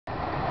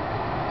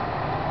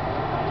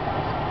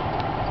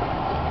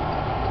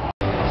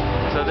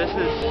this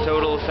is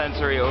total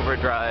sensory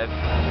overdrive.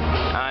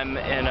 I'm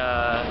in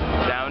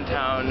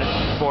downtown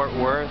Fort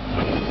Worth,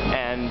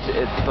 and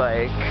it's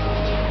like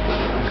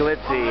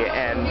glitzy,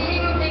 and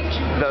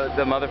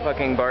the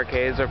motherfucking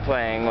Bar-Kays are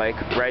playing like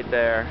right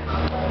there.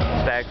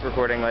 Stax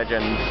Recording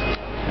Legends.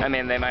 I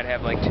mean, they might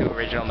have like 2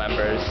 original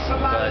members,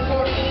 but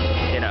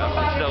you know,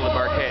 still the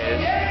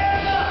Bar-Kays.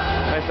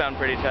 They sound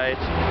pretty tight,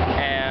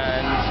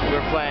 and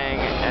we're playing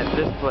at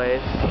this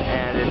place,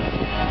 and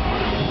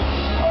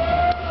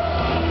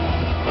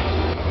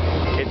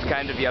it's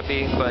kind of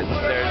yuppie, but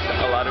there's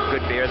a lot of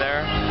good beer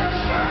there,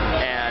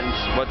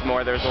 and what's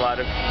more, there's a lot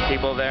of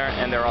people there,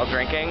 and they're all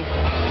drinking,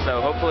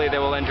 so hopefully they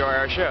will enjoy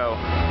our show.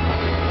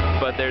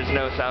 But there's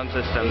no sound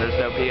system, there's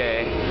no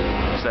PA,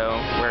 so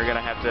we're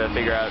gonna have to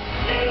figure out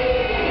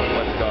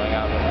what's going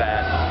on with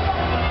that.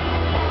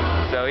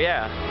 So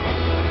yeah,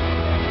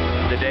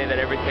 the day that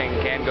everything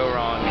can go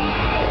wrong,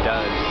 it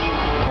does.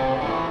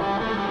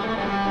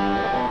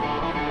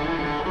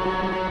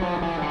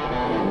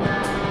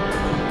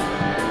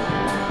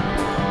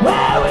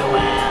 Well, we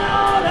went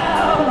on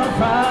out on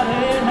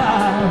Friday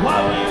night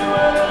while we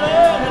were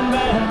living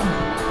man,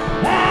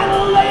 and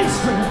a late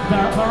strip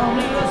dark on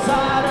the other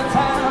side of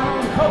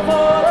town. Cold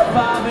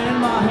 45 in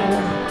my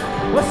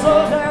hand. Well,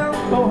 slow down,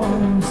 boy,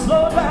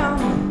 slow down.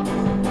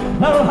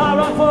 Little high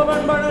rock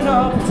foreman burning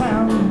up the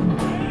town.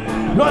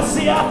 You wanna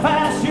see how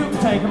fast you can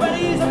take it, but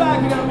easy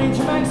back, you're gonna meet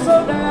your man.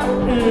 Slow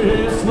down,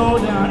 yeah, slow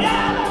down,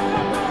 yeah.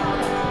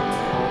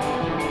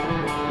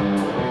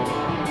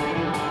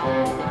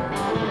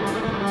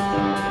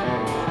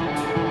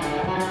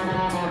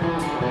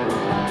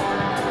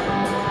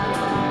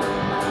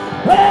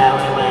 Well,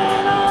 we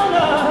went on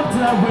up to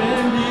that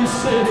windy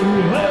city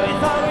where we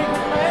thought we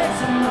could make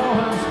some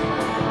noise.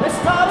 They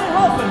started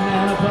huffing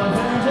and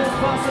puffing, just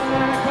fussing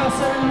and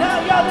cussing.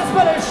 Now y'all just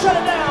better shut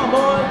it down,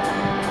 boy.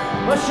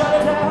 Well, shut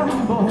it down,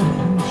 boy.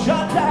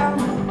 Shut down.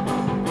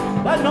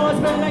 That noise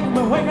been making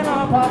me waking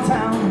up our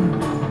town.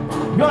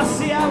 You wanna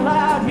see how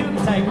loud you can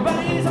take it, but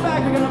easy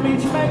back, you're gonna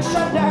meet your mate.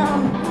 Shut it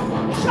down.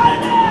 Shut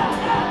it down.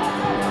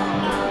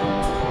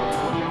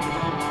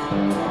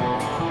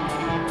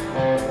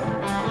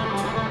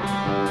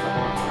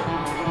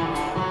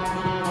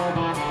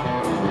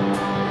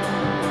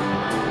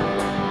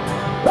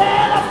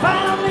 Well, I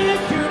found me a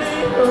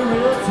cutie, a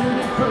real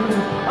tutti frutti.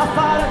 I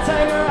thought I'd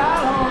take her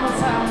out on the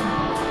town.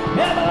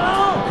 Yeah, but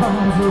along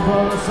comes the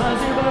brother, says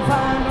you better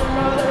find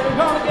another. You're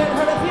gonna get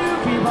hurt if you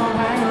keep on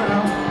hanging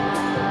around.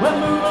 Well,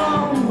 move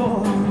along,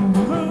 boy,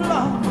 move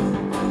along.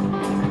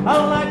 I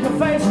don't like your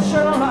face, I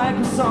sure don't like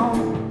your song.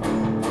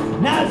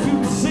 Now as you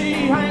can see,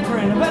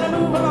 hankering, I better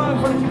move along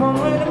before you keep on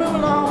ready to move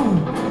along.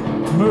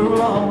 Move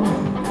along,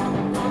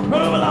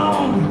 move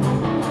along,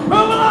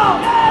 move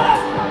along, yeah,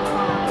 let's go.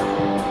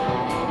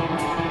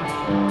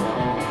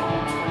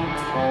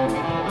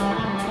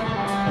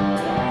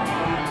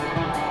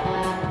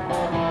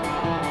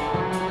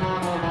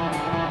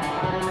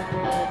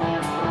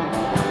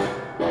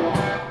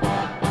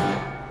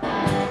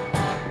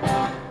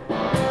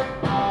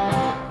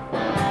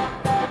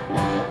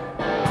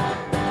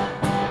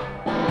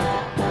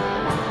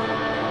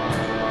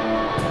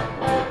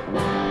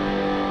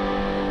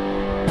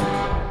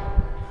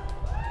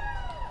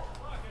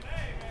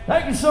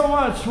 Thank you so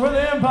much. We're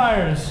the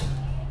Empires.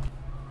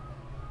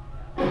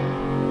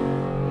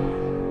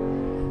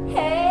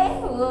 Hey,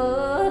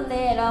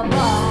 little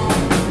boy,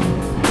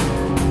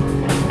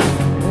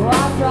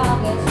 what's wrong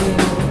with you?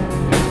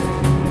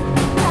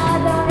 I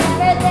don't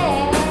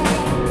everything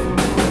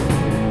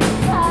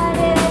I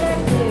did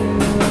do.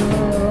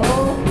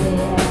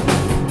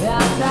 Yeah,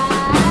 I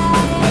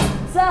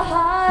tried so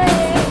hard,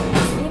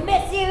 you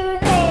miss you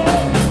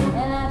late,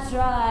 and I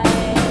tried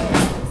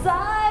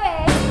sorry,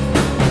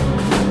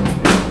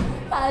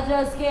 I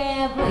just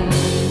can't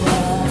please you.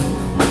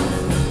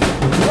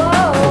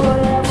 Whoa,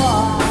 little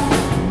boy,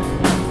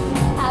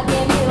 I'll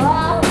give you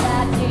all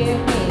that you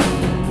need.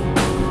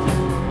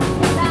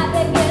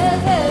 Nothing good,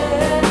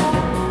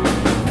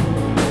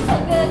 a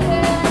good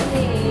girl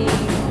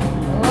needs.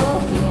 Oh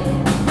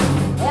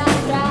yeah, I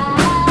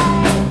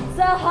tried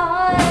so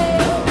hard,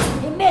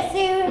 you miss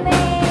you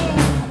me,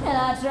 and I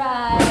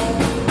tried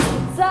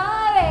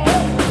sorry,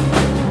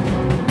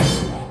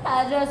 I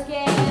just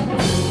can't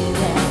please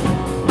you.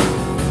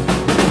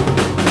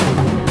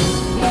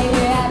 Gave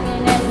you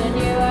happiness when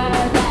you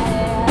were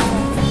there,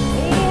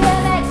 even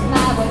next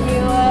night when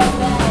you were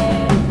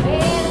there.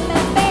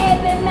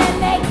 Baby, may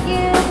make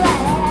you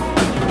glad.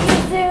 You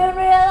soon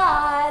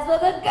realize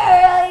what a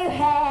girl you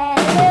had.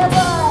 Little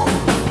boy,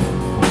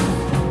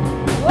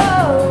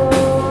 whoa,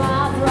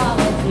 what's wrong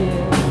with you?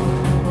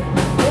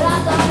 But I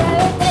thought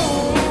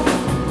everything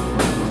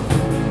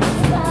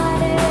I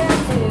did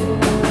too.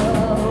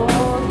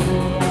 Oh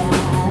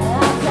yeah,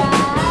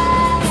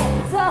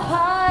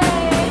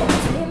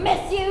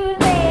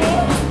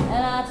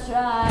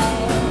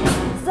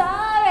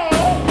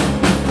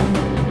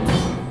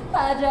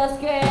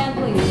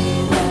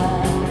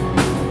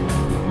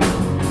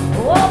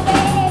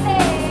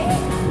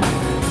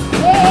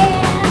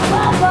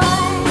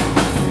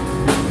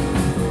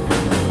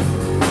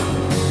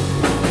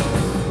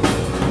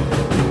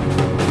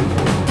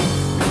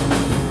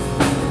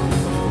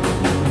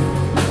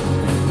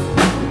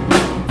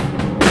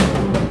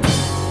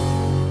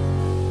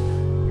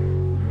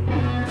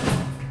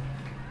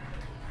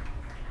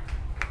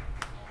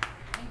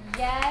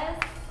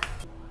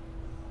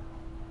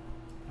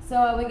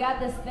 So we got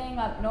this thing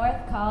up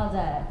north called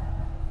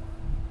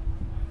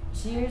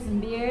Cheers and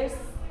Beers.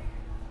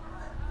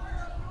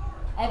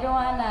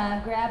 Everyone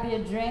grab you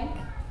a drink.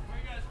 Where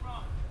you guys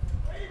from?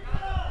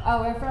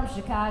 Oh, we're from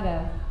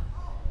Chicago.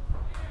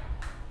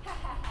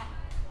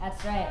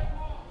 That's right.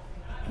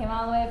 Came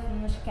all the way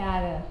from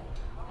Chicago.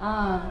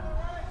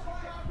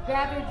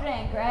 Grab your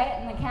drink, right?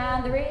 And the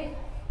count of 3,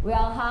 we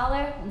all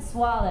holler and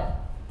swallow.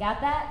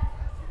 Got that?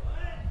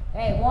 All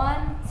right,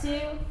 1, 2,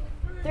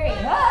 3.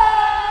 Oh!